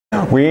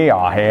We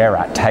are here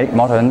at Tate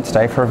Modern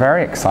today for a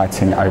very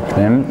exciting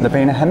opening.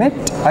 Lubaina Himid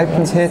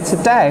opens here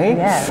today,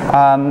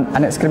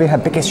 and it's going to be her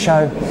biggest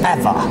show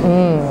ever.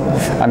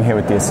 I'm here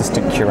with the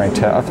assistant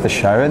curator of the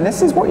show, and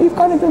this is what you've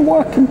kind of been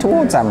working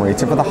towards,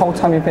 Amrita, for the whole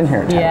time you've been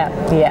here at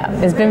Tate.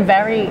 Yeah. It's been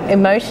very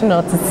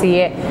emotional to see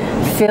it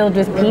filled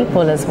with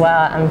people as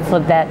well, and for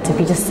there to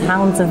be just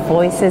sounds of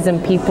voices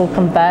and people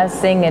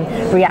conversing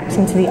and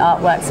reacting to the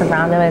artworks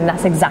around them, and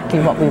that's exactly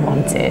what we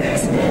wanted.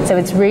 So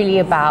it's really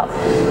about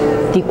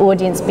the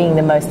audience being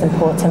the most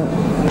important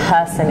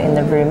person in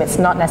the room. It's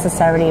not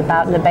necessarily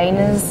about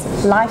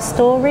Lubaina's life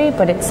story,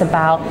 but it's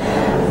about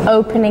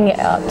opening it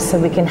up so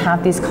we can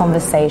have these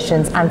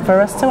conversations and for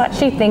us to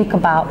actually think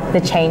about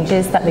the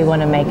changes that we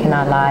want to make in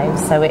our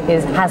lives. So it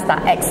has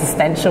that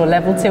existential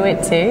level to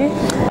it too.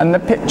 And the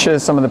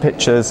pictures, some of the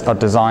pictures are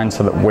designed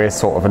so that we're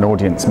sort of an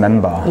audience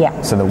member,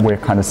 so that we're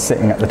kind of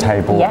sitting at the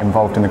table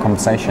involved in the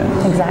conversation.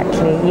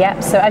 Exactly,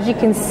 so as you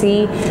can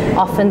see,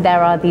 often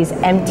there are these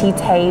empty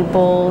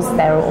tables,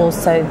 there are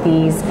also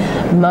these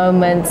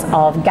moments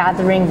of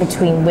gathering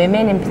between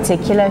women in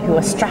particular who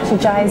are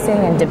strategizing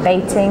and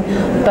debating,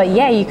 but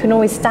you can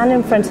always stand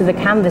in front of the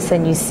canvas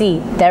and you see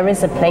there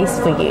is a place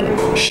for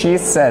you. She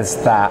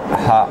says that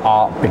her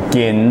art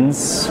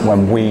begins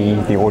when we,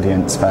 the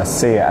audience, first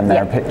see it, and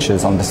there are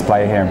pictures on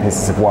display here and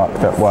pieces of work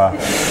that were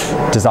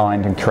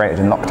designed and created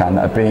in lockdown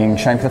that are being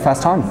shown for the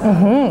first time.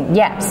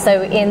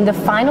 So in the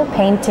final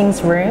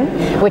paintings room,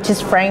 which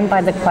is framed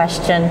by the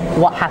question,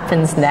 what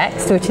happens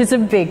next, which is a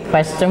big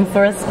question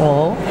for us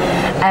all,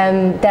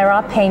 there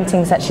are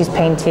paintings that she's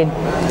painted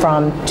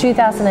from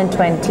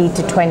 2020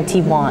 to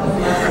 21,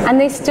 and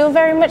they still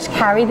very much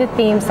carry the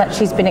themes that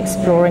she's been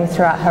exploring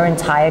throughout her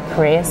entire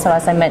career. So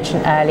as I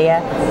mentioned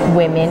earlier,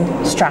 women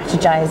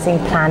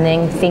strategizing,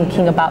 planning,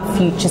 thinking about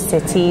future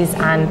cities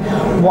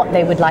and what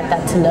they would like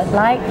that to look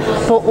like.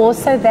 But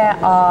also there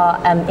are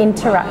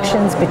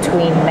interactions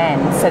between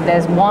men. So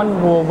there's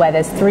one wall where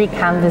there's 3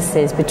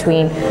 canvases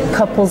between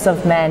couples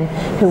of men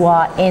who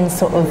are in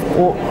sort of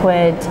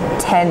awkward,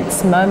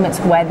 tense moments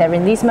where they're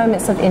in these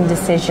moments of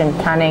indecision,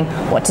 planning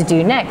what to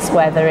do next,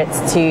 whether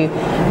it's to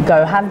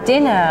go have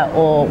dinner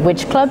or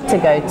which club to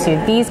go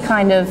to. These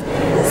kind of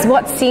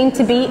what seem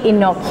to be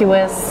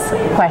innocuous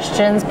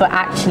questions but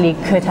actually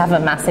could have a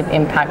massive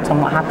impact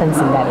on what happens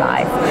in their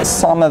life.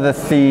 Some of the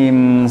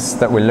themes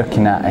that we're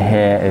looking at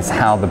here is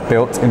how the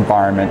built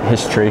environment,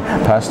 history,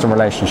 personal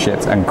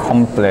relationships and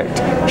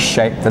conflict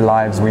shape the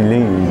lives we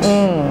lead.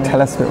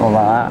 Tell us a bit more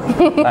about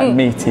that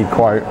meaty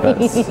quote.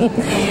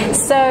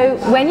 So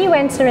when you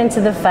enter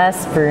into the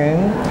first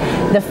room,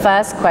 the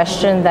first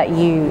question that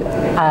you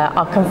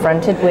are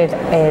confronted with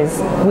is,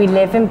 we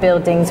live in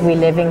buildings, we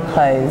live in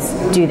clothes,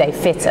 do they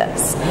fit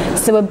us?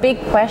 So a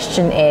big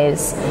question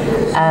is,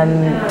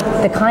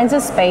 the kinds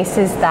of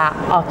spaces that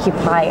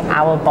occupy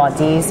our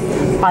bodies,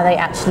 are they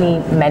actually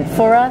meant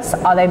for us?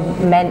 Are they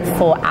meant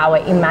for our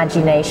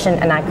imagination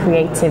and our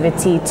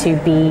creativity to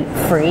be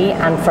free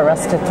and for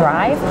us to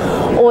thrive?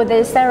 Or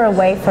is there a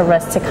way for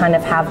us to kind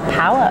of have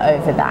power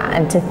over that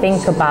and to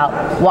think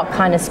about what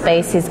kind of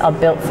spaces are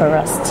built for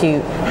us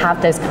to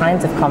have those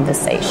kinds of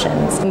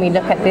conversations? And we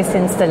look at this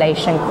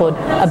installation called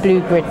A Blue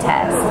Grid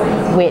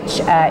Test,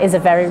 which is a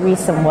very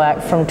recent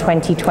work from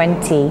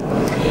 2020.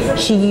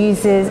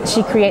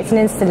 She creates an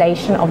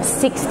installation of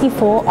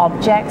 64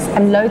 objects,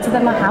 and loads of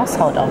them are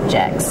household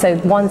objects. So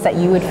ones that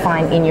you would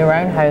find in your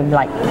own home,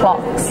 like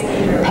clocks,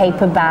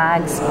 paper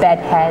bags, bed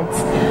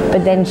heads,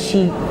 but then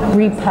she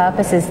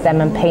repurposes them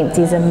and paints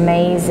these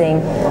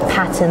amazing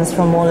patterns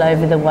from all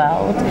over the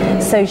world.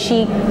 So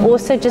she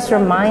also just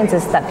reminds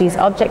us that these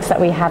objects that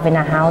we have in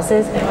our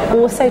houses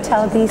also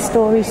tell these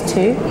stories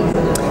too.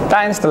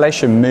 That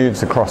installation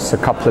moves across a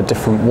couple of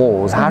different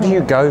walls. How do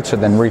you go to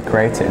then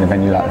recreate it in a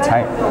venue like the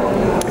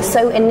Tate?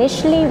 So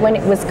initially, when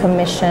it was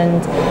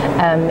commissioned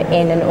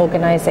in an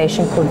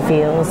organisation called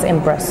Veals in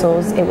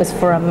Brussels, it was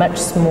for a much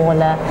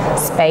smaller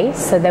space.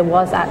 So there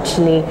was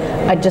actually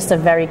just a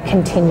very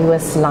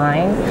continuous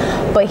line.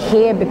 But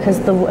here, because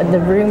the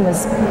room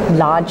was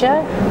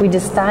larger, we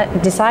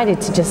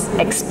decided to just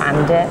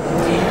expand it.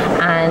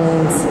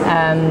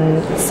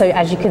 And so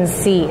as you can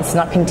see, it's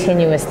not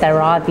continuous.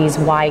 There are these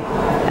white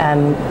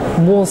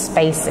wall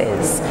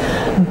spaces.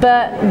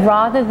 But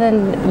rather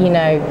than,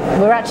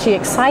 we're actually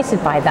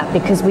excited by that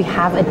because we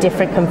have a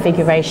different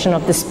configuration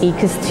of the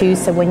speakers too.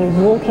 So when you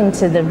walk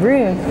into the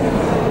room,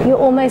 you're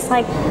almost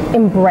like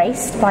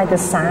embraced by the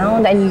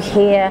sound, and you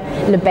hear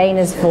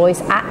Lubaina's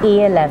voice at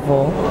ear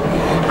level.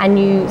 And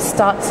you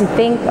start to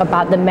think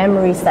about the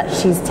memories that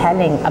she's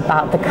telling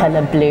about the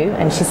color blue,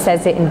 and she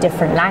says it in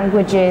different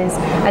languages,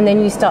 and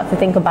then you start to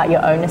think about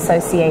your own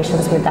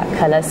associations with that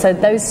color. So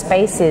those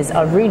spaces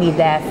are really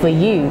there for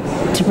you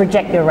to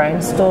project your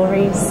own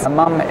stories. Her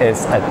mum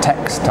was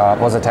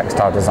a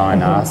textile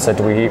designer, so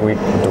do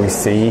we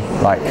see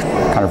like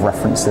kind of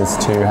references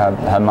to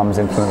her mum's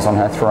influence on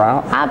her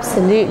throughout?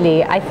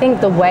 Absolutely. I think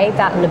the way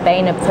that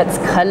Lubaina puts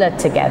color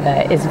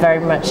together is very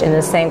much in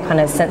the same kind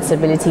of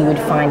sensibility you would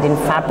find in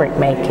fabric fabric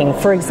making.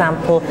 For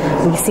example,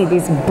 we see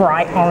these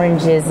bright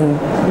oranges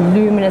and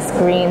luminous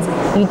greens.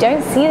 You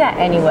don't see that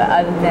anywhere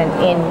other than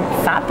in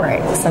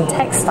fabrics and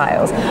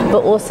textiles.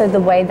 But also the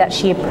way that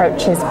she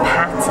approaches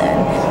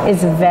pattern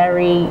is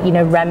very,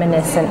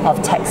 reminiscent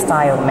of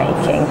textile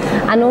making.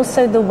 And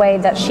also the way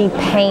that she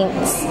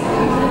paints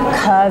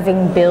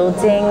curving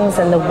buildings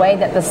and the way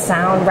that the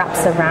sound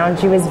wraps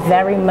around you is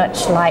very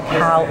much like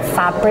how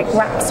fabric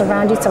wraps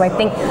around you. So I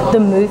think the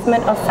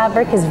movement of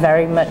fabric is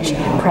very much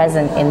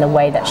present in the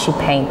way that she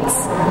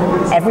paints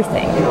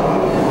everything.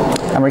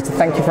 Amrita,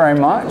 thank you very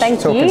much Thank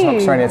for talking you. to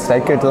Australia today.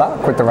 Good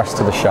luck with the rest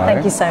of the show.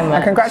 Thank you so much.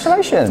 And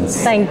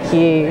congratulations. Thank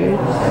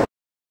you.